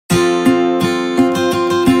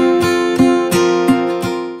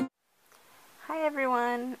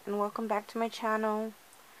welcome back to my channel.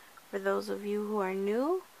 For those of you who are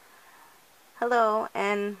new, hello,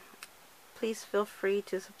 and please feel free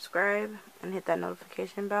to subscribe and hit that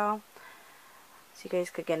notification bell so you guys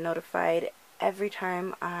could get notified every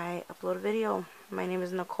time I upload a video. My name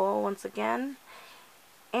is Nicole once again,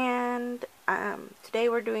 and today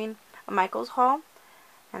we're doing a Michaels haul,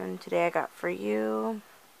 and today I got for you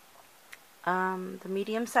the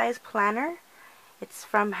medium-sized planner. It's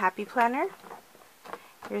from Happy Planner.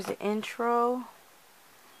 Here's the intro,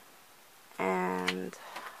 and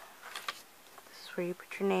this is where you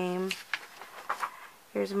put your name.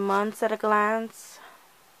 Here's months at a glance,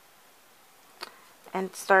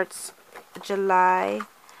 and it starts July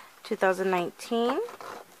 2019.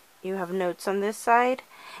 You have notes on this side,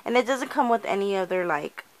 and it doesn't come with any other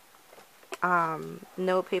like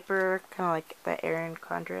note paper, kind of like the Erin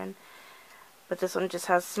Condren, but this one just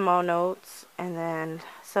has small notes. And then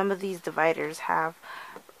some of these dividers have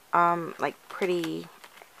like pretty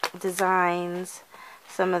designs.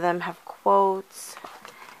 Some of them have quotes,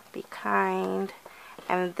 be kind.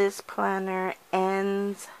 And this planner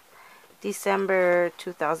ends December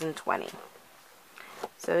 2020,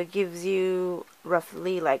 so it gives you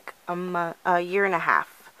roughly like a year and a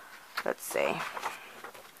half, let's say.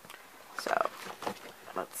 So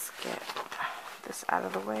let's get this out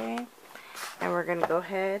of the way, and we're gonna go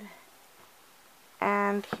ahead,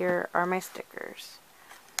 and here are my stickers.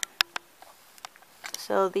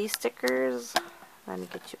 So these stickers, let me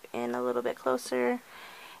get you in a little bit closer.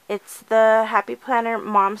 It's the Happy Planner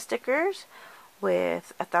Mom stickers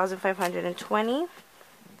with 1,520.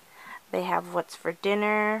 They have what's for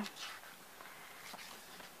dinner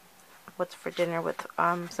with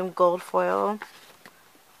some gold foil.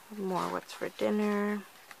 More what's for dinner.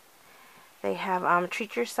 They have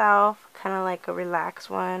treat yourself, kind of like a relaxed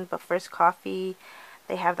one, but first coffee.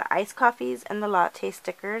 They have the iced coffees and the latte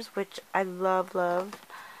stickers, which I love.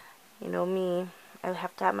 You know me, I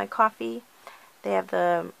have to have my coffee. They have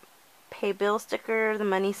the pay bill sticker, the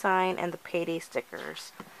money sign, and the payday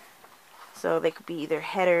stickers. So they could be either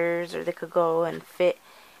headers, or they could go and fit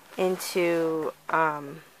into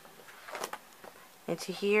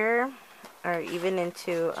here, or even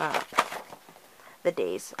into the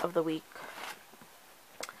days of the week.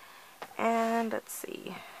 And let's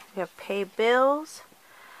see, we have pay bills,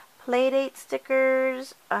 playdate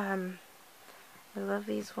stickers. I love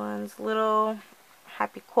these ones. Little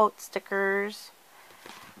happy quote stickers.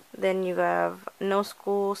 Then you have no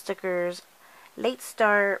school stickers, late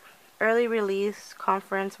start, early release,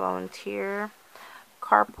 conference, volunteer,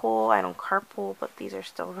 carpool. I don't carpool, but these are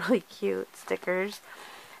still really cute stickers.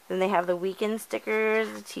 Then they have the weekend stickers,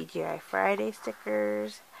 the TGI Friday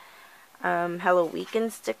stickers, Hello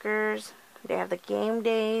Weekend stickers. They have the game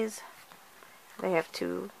days. They have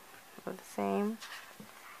two of the same.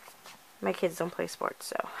 My kids don't play sports,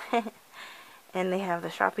 so. And they have the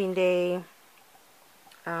shopping day.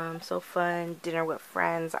 So fun, dinner with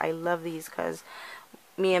friends. I love these because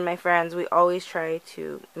me and my friends, we always try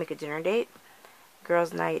to make a dinner date.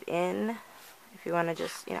 Girls' night in. If you want to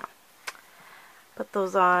just, you know, put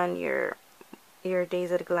those on your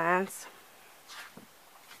days at a glance.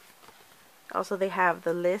 Also, they have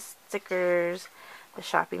the list stickers, the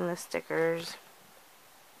shopping list stickers.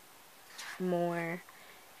 More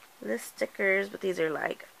list stickers, but these are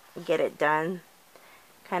like get it done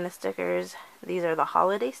kind of stickers. These are the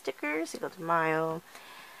holiday stickers. You go to Mile,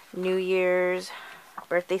 New Year's,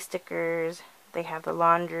 birthday stickers. They have the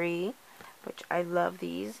laundry, which I love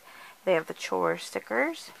these. They have the chore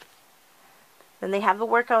stickers. Then they have the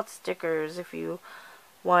workout stickers. If you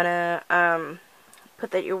want to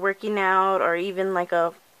put that you're working out, or even like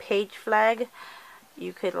a page flag,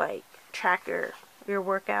 you could like track your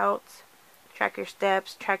workouts, track your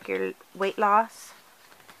steps, track your weight loss.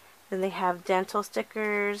 Then they have dental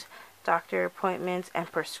stickers, doctor appointments,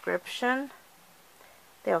 and prescription.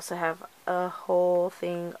 They also have a whole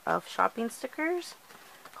thing of shopping stickers,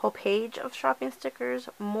 whole page of shopping stickers,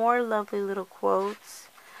 more lovely little quotes.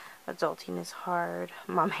 Adulting is hard.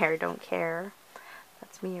 Mom hair don't care.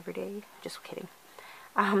 That's me every day. Just kidding.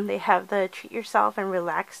 They have the treat yourself and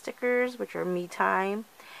relax stickers, which are me time.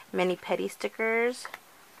 Many petty stickers.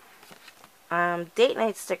 Date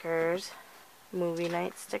night stickers. Movie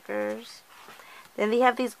night stickers. Then they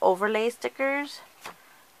have these overlay stickers.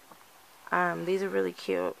 These are really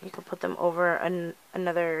cute. You can put them over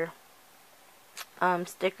another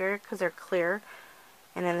sticker because they're clear.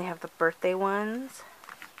 And then they have the birthday ones.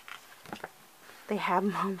 They have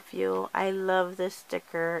Mom Fuel. I love this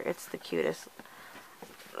sticker. It's the cutest.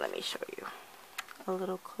 Let me show you a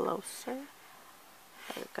little closer.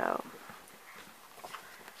 There we go.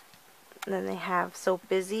 And then they have So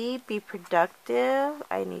Busy, Be Productive.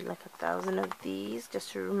 I need like 1,000 of these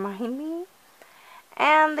just to remind me.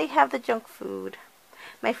 And they have the junk food.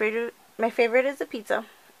 My favorite is the pizza.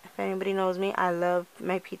 If anybody knows me, I love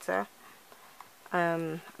my pizza.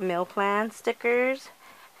 Meal plan stickers,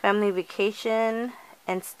 family vacation,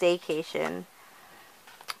 and staycation.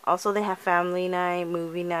 Also, they have family night,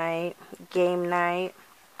 movie night, game night,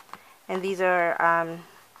 and these are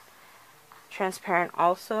transparent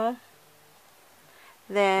also.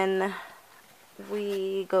 Then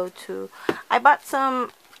we go to, I bought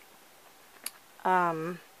some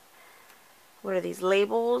what are these,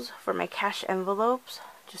 labels for my cash envelopes,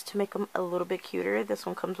 just to make them a little bit cuter. This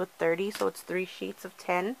one comes with 30, so it's 3 sheets of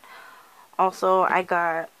 10. Also, I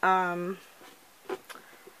got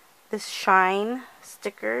this Shine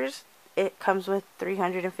stickers. It comes with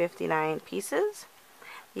 359 pieces.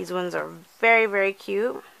 These ones are very, very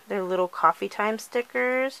cute. They're little coffee time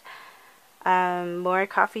stickers. More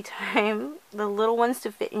coffee time. The little ones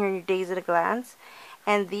to fit in your days at a glance.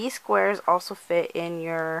 And these squares also fit in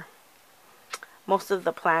your most of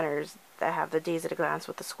the planners that have the days at a glance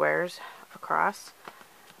with the squares across.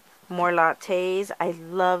 More lattes. I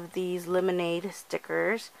love these lemonade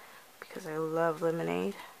stickers because I love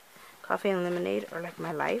lemonade. Coffee and lemonade are like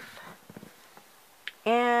my life.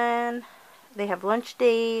 And they have lunch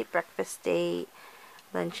date, breakfast date,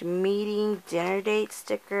 lunch meeting, dinner date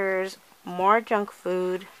stickers, more junk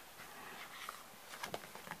food,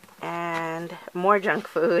 and more junk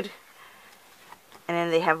food. And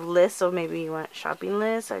then they have lists, so maybe you want shopping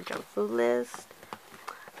list or junk food list.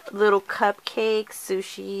 Little cupcakes,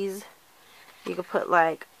 sushis. You could put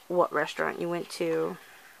like what restaurant you went to.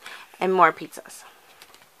 And more pizzas.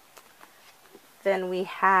 Then we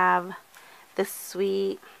have this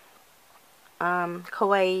sweet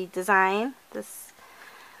kawaii design. This,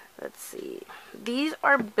 let's see. These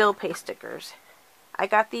are bill pay stickers. I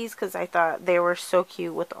got these because I thought they were so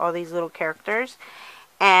cute with all these little characters.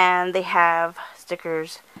 And they have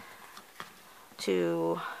stickers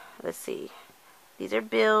to, let's see, these are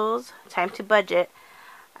bills, time to budget.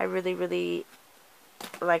 I really, really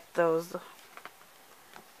like those.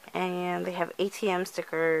 And they have ATM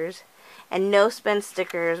stickers and no spend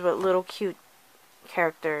stickers with little cute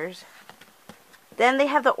characters. Then they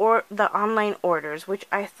have the online orders, which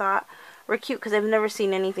I thought were cute because I've never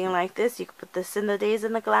seen anything like this. You could put this in the days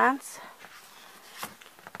in the glance.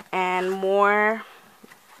 And more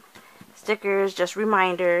stickers, just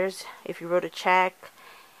reminders if you wrote a check,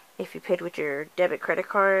 if you paid with your debit, credit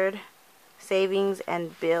card, savings,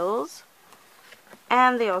 and bills.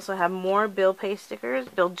 And they also have more bill pay stickers,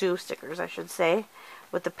 bill due stickers I should say,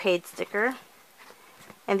 with the paid sticker.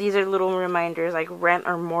 And these are little reminders like rent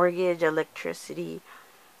or mortgage, electricity,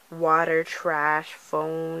 water, trash,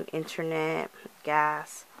 phone, internet,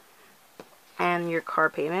 gas, and your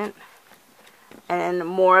car payment. And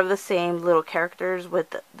more of the same little characters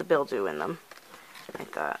with the bill due in them. I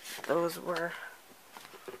thought those were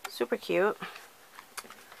super cute.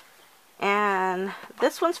 And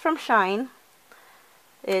this one's from Shine.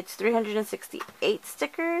 It's 368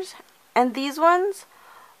 stickers. And these ones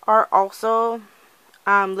are also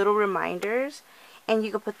little reminders. And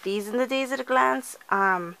you can put these in the days at a glance.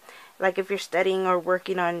 Like if you're studying or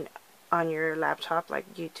working on your laptop,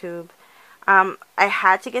 like YouTube. I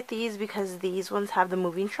had to get these because these ones have the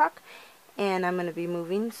moving truck, and I'm going to be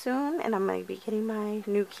moving soon, and I'm going to be getting my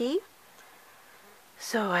new key.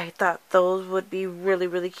 So I thought those would be really,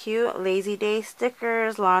 really cute. Lazy day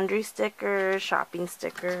stickers, laundry stickers, shopping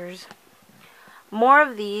stickers. More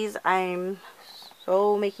of these. I'm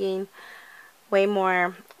so making way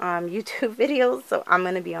more YouTube videos, so I'm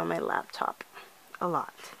going to be on my laptop a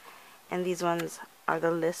lot. And these ones are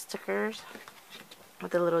the list stickers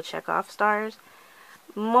with the little check off stars.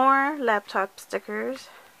 More laptop stickers.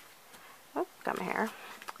 Oh, got my hair.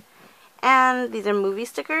 And these are movie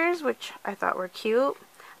stickers, which I thought were cute.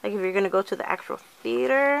 Like if you're going to go to the actual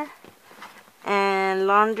theater. And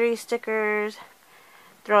laundry stickers.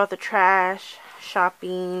 Throw out the trash.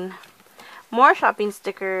 Shopping. More shopping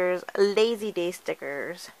stickers. Lazy day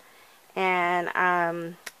stickers.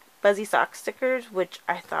 And fuzzy sock stickers, which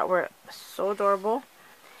I thought were so adorable.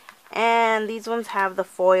 And these ones have the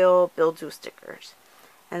foil bill due stickers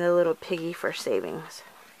and the little piggy for savings.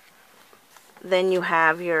 Then you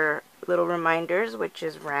have your little reminders, which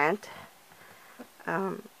is rent,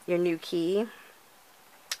 your new key,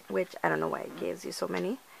 which I don't know why it gives you so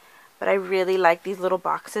many, but I really like these little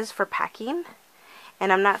boxes for packing.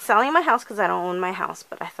 And I'm not selling my house because I don't own my house,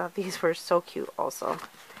 but I thought these were so cute also.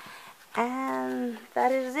 And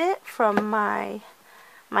that is it from my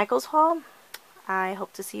Michaels haul. I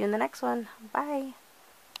hope to see you in the next one. Bye.